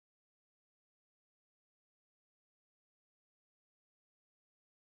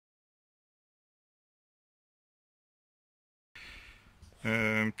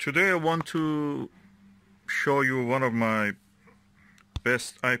Today I want to show you one of my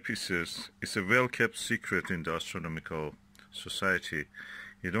best eyepieces. It's a well-kept secret in the astronomical society.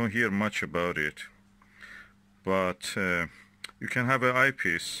 You don't hear much about it, but you can have an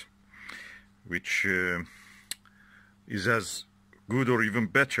eyepiece which is as good or even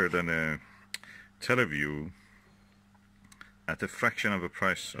better than a teleview at a fraction of the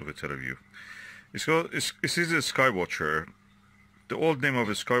price of a teleview. This is a Skywatcher. The old name of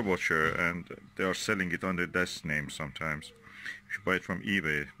a Skywatcher, and they are selling it under this name sometimes. If you buy it from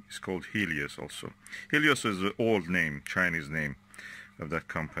eBay, it's called Helios also. Helios is the old name, Chinese name of that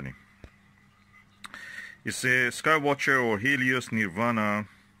company. It's a Skywatcher or Helios Nirvana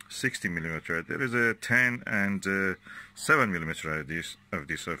 60mm. There is a 10 and 7mm of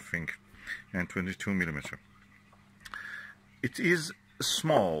this I think, and 22mm. It is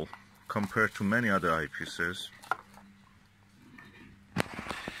small compared to many other eyepieces.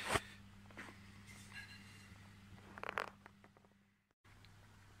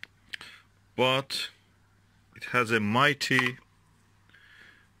 But it has a mighty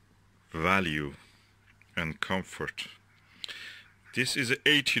value and comfort. This is an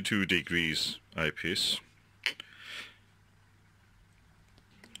 82 degrees eyepiece,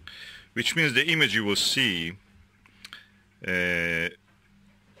 which means the image you will see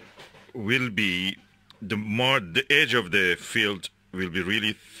will be the edge of the field will be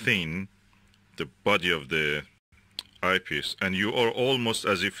really thin, the body of the eyepiece, and you are almost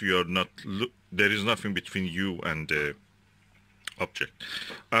as if you are not there is nothing between you and the object.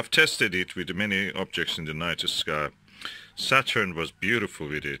 I've tested it with many objects in the night sky. Saturn was beautiful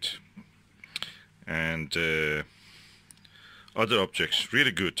with it, and other objects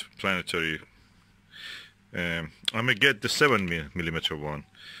really good, planetary. I'm gonna get the 7mm one,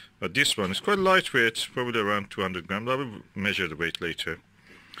 but this one is quite lightweight, probably around 200 grams. I will measure the weight later.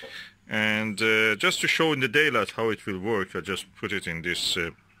 And just to show in the daylight how it will work, I just put it in this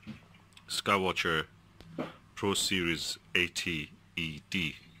Skywatcher Pro Series 80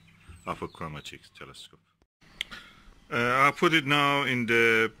 ED apochromatic telescope. I put it now in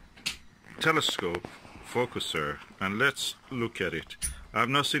the telescope focuser, and let's look at it. I've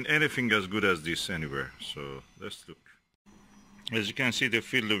not seen anything as good as this anywhere, so let's look. As you can see, the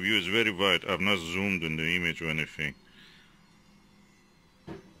field of view is very wide. I've not zoomed in the image or anything.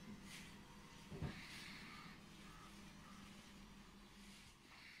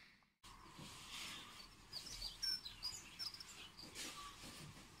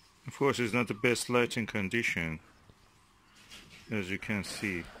 Of course, it's not the best lighting condition, as you can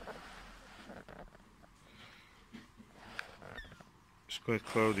see. It's quite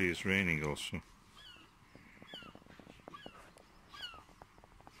cloudy, it's raining also.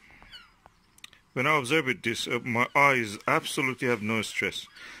 When I observe it, my eyes absolutely have no stress.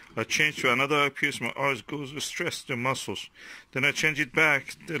 I change to another eyepiece, my eyes goes stressed, the muscles. Then I change it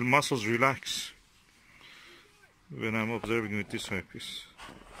back, the muscles relax when I'm observing with this eyepiece.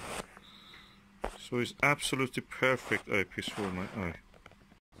 So it's absolutely perfect eyepiece for my eye.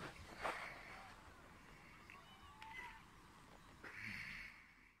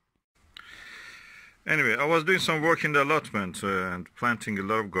 Anyway, I was doing some work in the allotment and planting a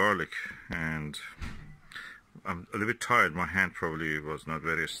lot of garlic, and I'm a little bit tired. My hand probably was not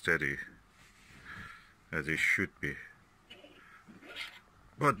very steady as it should be.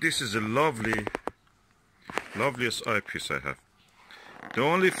 But this is a loveliest eyepiece I have. The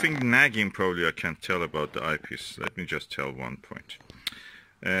only thing nagging probably I can tell about the eyepiece, let me just tell one point.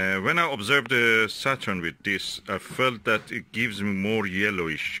 When I observed the Saturn with this, I felt that it gives me more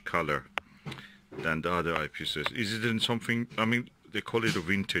yellowish color than the other eyepieces. Is it in something, I mean, they call it a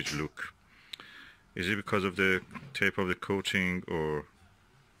vintage look. Is it because of the tape of the coating or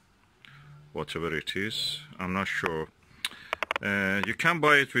whatever it is? I'm not sure. You can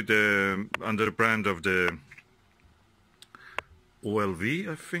buy it with under the brand of the OLV,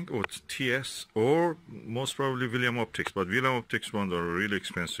 I think, or TS, or most probably William Optics, but William Optics ones are really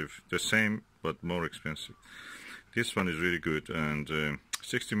expensive. The same, but more expensive. This one is really good, and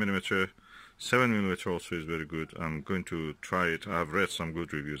 60mm, 7mm also is very good. I'm going to try it. I've read some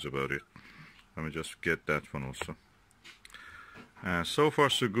good reviews about it. Let me just get that one also. So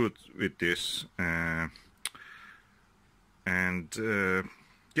far so good with this. Yeah,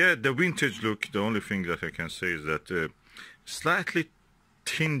 the vintage look, the only thing that I can say is that slightly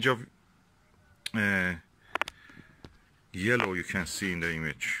tinge of yellow you can see in the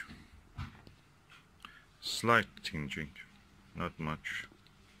image. Slight tinging, not much.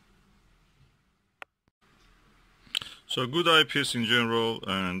 So good eyepiece in general,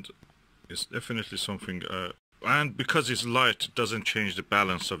 and it's definitely something And because it's light, it doesn't change the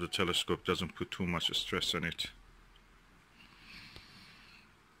balance of the telescope, doesn't put too much stress on it.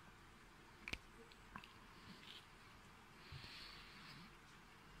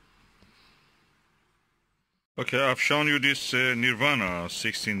 Okay, I've shown you this Nirvana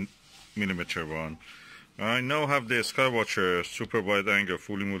 16mm one. I now have the Skywatcher super wide angle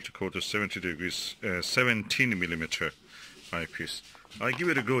fully multi-coated 70 degrees 17mm eyepiece. I'll give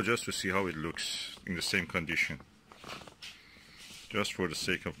it a go just to see how it looks in the same condition. Just for the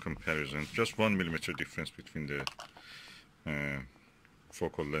sake of comparison. Just 1mm difference between the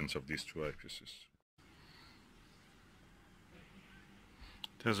focal length of these two eyepieces.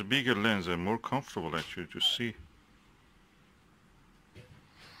 It has a bigger lens and more comfortable actually to see.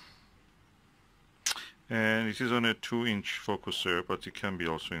 And it is on a 2-inch focuser, but it can be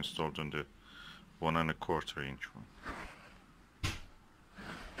also installed on the 1¼ inch one.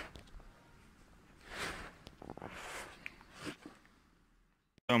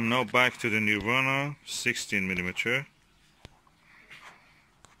 I'm now back to the Nirvana 16mm.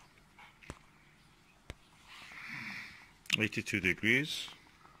 (82°),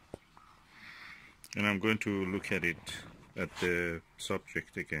 and I'm going to look at it at the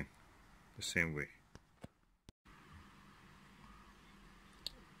subject again, the same way.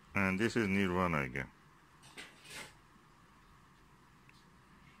 And this is Nirvana again.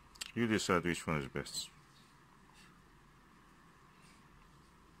 You decide which one is best.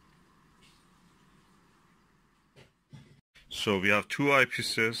 So we have two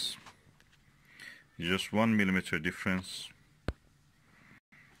eyepieces, just 1mm difference,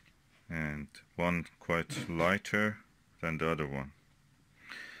 and one quite lighter than the other one.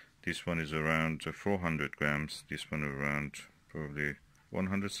 This one is around 400 grams, this one around probably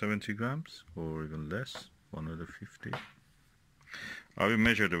 170 grams or even less, 150. I will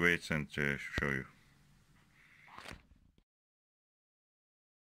measure the weights and show you.